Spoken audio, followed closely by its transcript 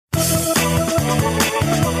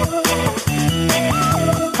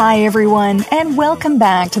Hi, everyone, and welcome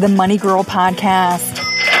back to the Money Girl Podcast.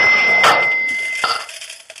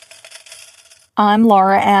 I'm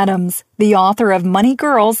Laura Adams, the author of Money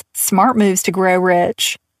Girls, Smart Moves to Grow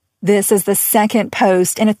Rich. This is the second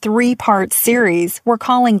post in a 3-part series we're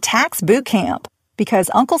calling Tax Boot Camp, because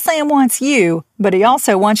Uncle Sam wants you, but he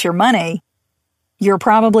also wants your money. You're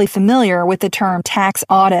probably familiar with the term tax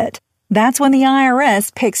audit. That's when the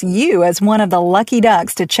IRS picks you as one of the lucky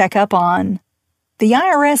ducks to check up on. The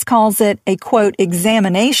IRS calls it a, quote,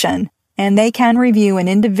 examination, and they can review an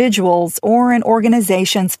individual's or an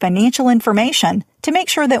organization's financial information to make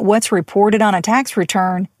sure that what's reported on a tax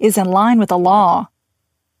return is in line with the law.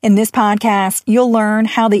 In this podcast, you'll learn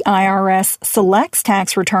how the IRS selects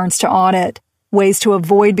tax returns to audit, ways to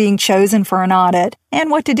avoid being chosen for an audit,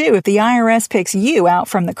 and what to do if the IRS picks you out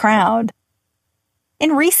from the crowd.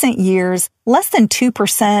 In recent years, less than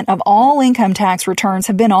 2% of all income tax returns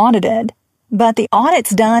have been audited. But the audits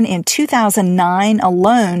done in 2009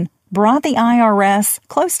 alone brought the IRS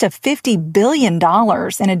close to $50 billion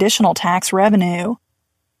in additional tax revenue.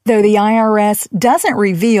 Though the IRS doesn't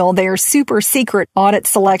reveal their super secret audit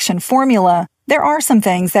selection formula, there are some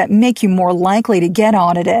things that make you more likely to get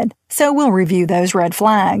audited, so we'll review those red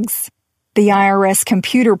flags. The IRS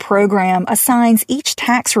computer program assigns each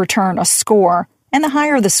tax return a score, and the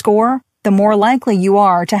higher the score, the more likely you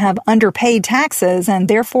are to have underpaid taxes and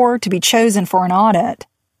therefore to be chosen for an audit.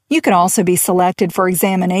 You could also be selected for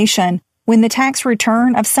examination when the tax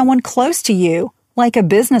return of someone close to you, like a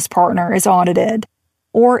business partner, is audited,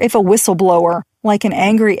 or if a whistleblower, like an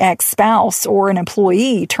angry ex-spouse or an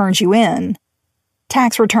employee, turns you in.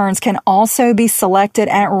 Tax returns can also be selected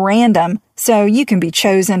at random, so you can be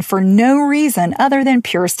chosen for no reason other than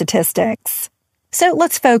pure statistics. So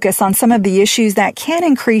let's focus on some of the issues that can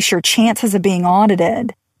increase your chances of being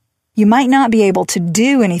audited. You might not be able to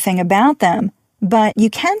do anything about them, but you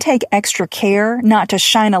can take extra care not to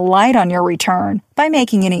shine a light on your return by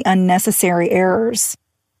making any unnecessary errors.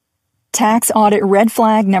 Tax audit red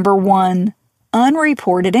flag number 1,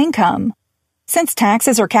 unreported income. Since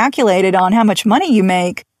taxes are calculated on how much money you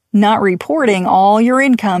make, not reporting all your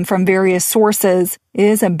income from various sources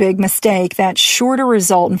is a big mistake that's sure to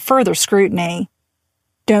result in further scrutiny.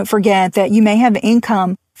 Don't forget that you may have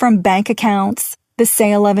income from bank accounts, the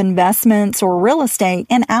sale of investments or real estate,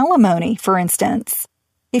 and alimony, for instance.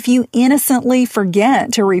 If you innocently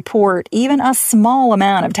forget to report even a small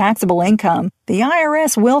amount of taxable income, the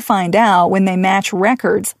IRS will find out when they match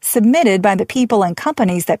records submitted by the people and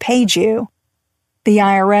companies that paid you. The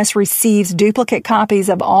IRS receives duplicate copies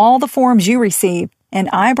of all the forms you receive, and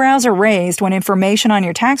eyebrows are raised when information on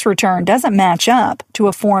your tax return doesn't match up to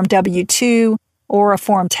a Form W-2 or a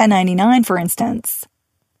Form 1099, for instance.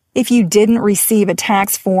 If you didn't receive a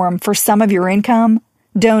tax form for some of your income,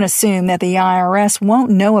 don't assume that the IRS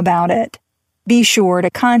won't know about it. Be sure to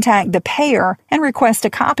contact the payer and request a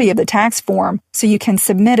copy of the tax form so you can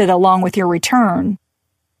submit it along with your return.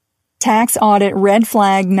 Tax audit red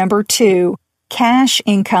flag number 2, cash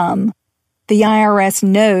income. The IRS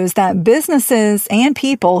knows that businesses and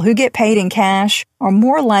people who get paid in cash are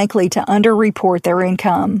more likely to underreport their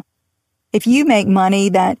income. If you make money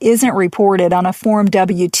that isn't reported on a Form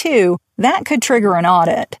W-2, that could trigger an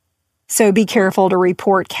audit. So be careful to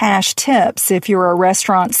report cash tips if you're a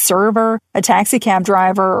restaurant server, a taxi cab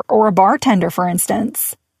driver, or a bartender, for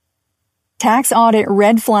instance. Tax audit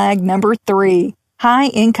red flag number 3, high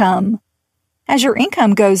income. As your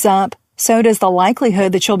income goes up, so does the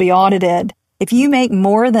likelihood that you'll be audited. If you make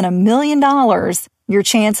more than $1 million, your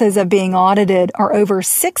chances of being audited are over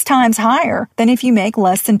 6 times higher than if you make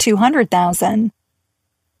less than $200,000.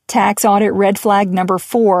 Tax audit red flag number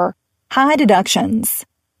 4, high deductions.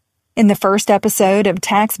 In the first episode of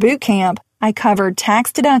Tax Boot Camp, I covered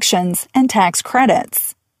tax deductions and tax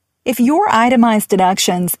credits. If your itemized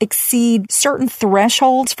deductions exceed certain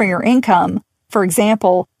thresholds for your income, for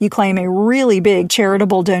example, you claim a really big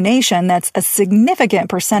charitable donation that's a significant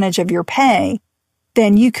percentage of your pay,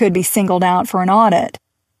 then you could be singled out for an audit.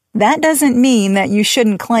 That doesn't mean that you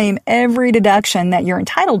shouldn't claim every deduction that you're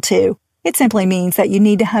entitled to. It simply means that you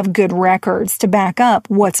need to have good records to back up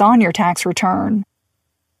what's on your tax return.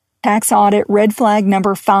 Tax audit red flag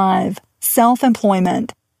number 5,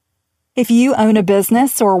 self-employment. If you own a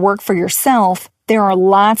business or work for yourself, there are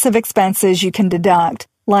lots of expenses you can deduct,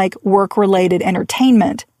 like work-related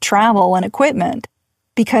entertainment, travel, and equipment.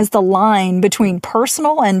 Because the line between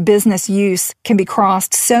personal and business use can be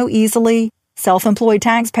crossed so easily, self-employed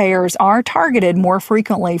taxpayers are targeted more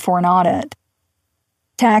frequently for an audit.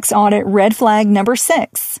 Tax audit red flag number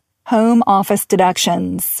 6, home office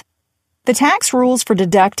deductions. The tax rules for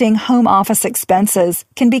deducting home office expenses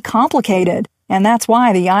can be complicated, and that's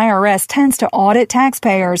why the IRS tends to audit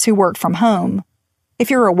taxpayers who work from home. If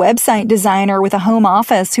you're a website designer with a home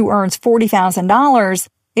office who earns $40,000,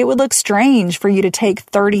 it would look strange for you to take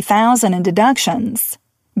 $30,000 in deductions.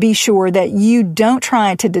 Be sure that you don't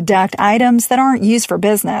try to deduct items that aren't used for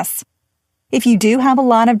business. If you do have a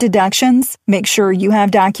lot of deductions, make sure you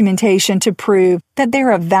have documentation to prove that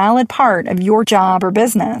they're a valid part of your job or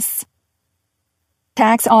business.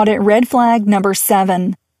 Tax audit red flag number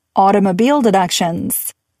 7, automobile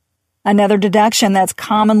deductions. Another deduction that's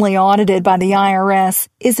commonly audited by the IRS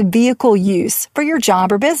is vehicle use for your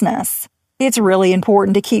job or business. It's really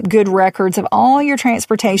important to keep good records of all your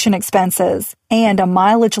transportation expenses and a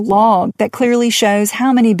mileage log that clearly shows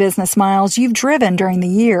how many business miles you've driven during the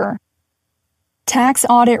year. Tax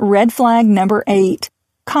audit red flag number 8,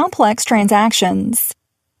 complex transactions.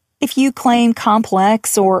 If you claim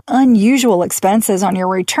complex or unusual expenses on your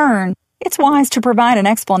return, it's wise to provide an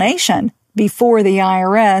explanation before the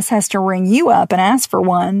IRS has to ring you up and ask for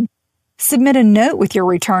one. Submit a note with your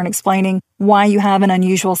return explaining why you have an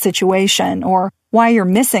unusual situation or why you're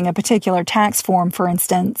missing a particular tax form, for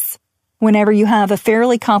instance. Whenever you have a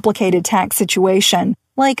fairly complicated tax situation,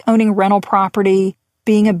 like owning rental property,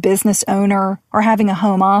 being a business owner, or having a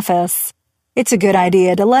home office, it's a good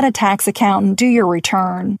idea to let a tax accountant do your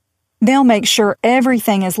return. They'll make sure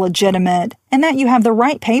everything is legitimate and that you have the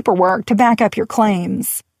right paperwork to back up your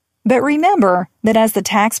claims. But remember that as the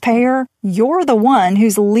taxpayer, you're the one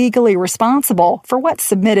who's legally responsible for what's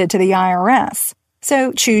submitted to the IRS,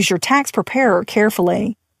 so choose your tax preparer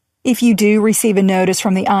carefully. If you do receive a notice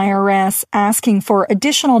from the IRS asking for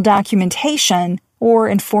additional documentation or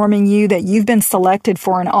informing you that you've been selected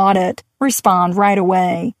for an audit, respond right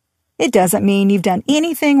away. It doesn't mean you've done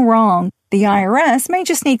anything wrong. The IRS may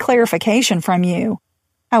just need clarification from you.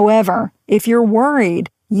 However, if you're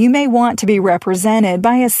worried, you may want to be represented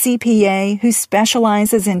by a CPA who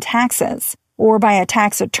specializes in taxes or by a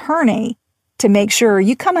tax attorney to make sure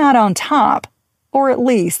you come out on top, or at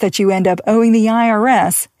least that you end up owing the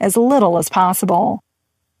IRS as little as possible.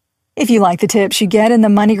 If you like the tips you get in the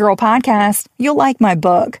Money Girl podcast, you'll like my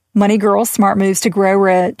book, Money Girl: Smart Moves to Grow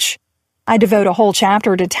Rich. I devote a whole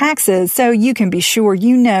chapter to taxes so you can be sure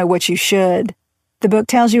you know what you should. The book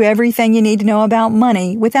tells you everything you need to know about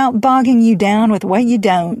money without bogging you down with what you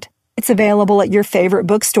don't. It's available at your favorite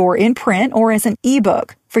bookstore in print or as an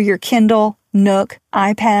ebook for your Kindle, Nook,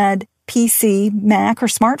 iPad, PC, Mac, or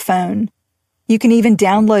smartphone. You can even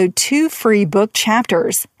download 2 free book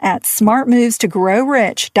chapters at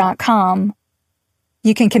smartmovestogrowrich.com.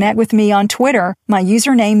 You can connect with me on Twitter. My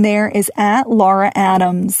username there is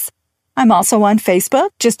 @LauraAdams. I'm also on Facebook.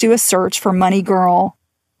 Just do a search for Money Girl.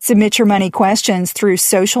 Submit your money questions through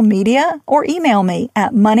social media or email me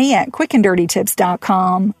at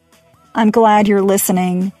money@quickanddirtytips.com. I'm glad you're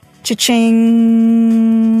listening. Cha-ching!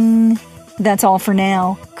 That's all for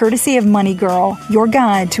now, courtesy of Money Girl, your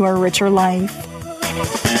guide to a richer life.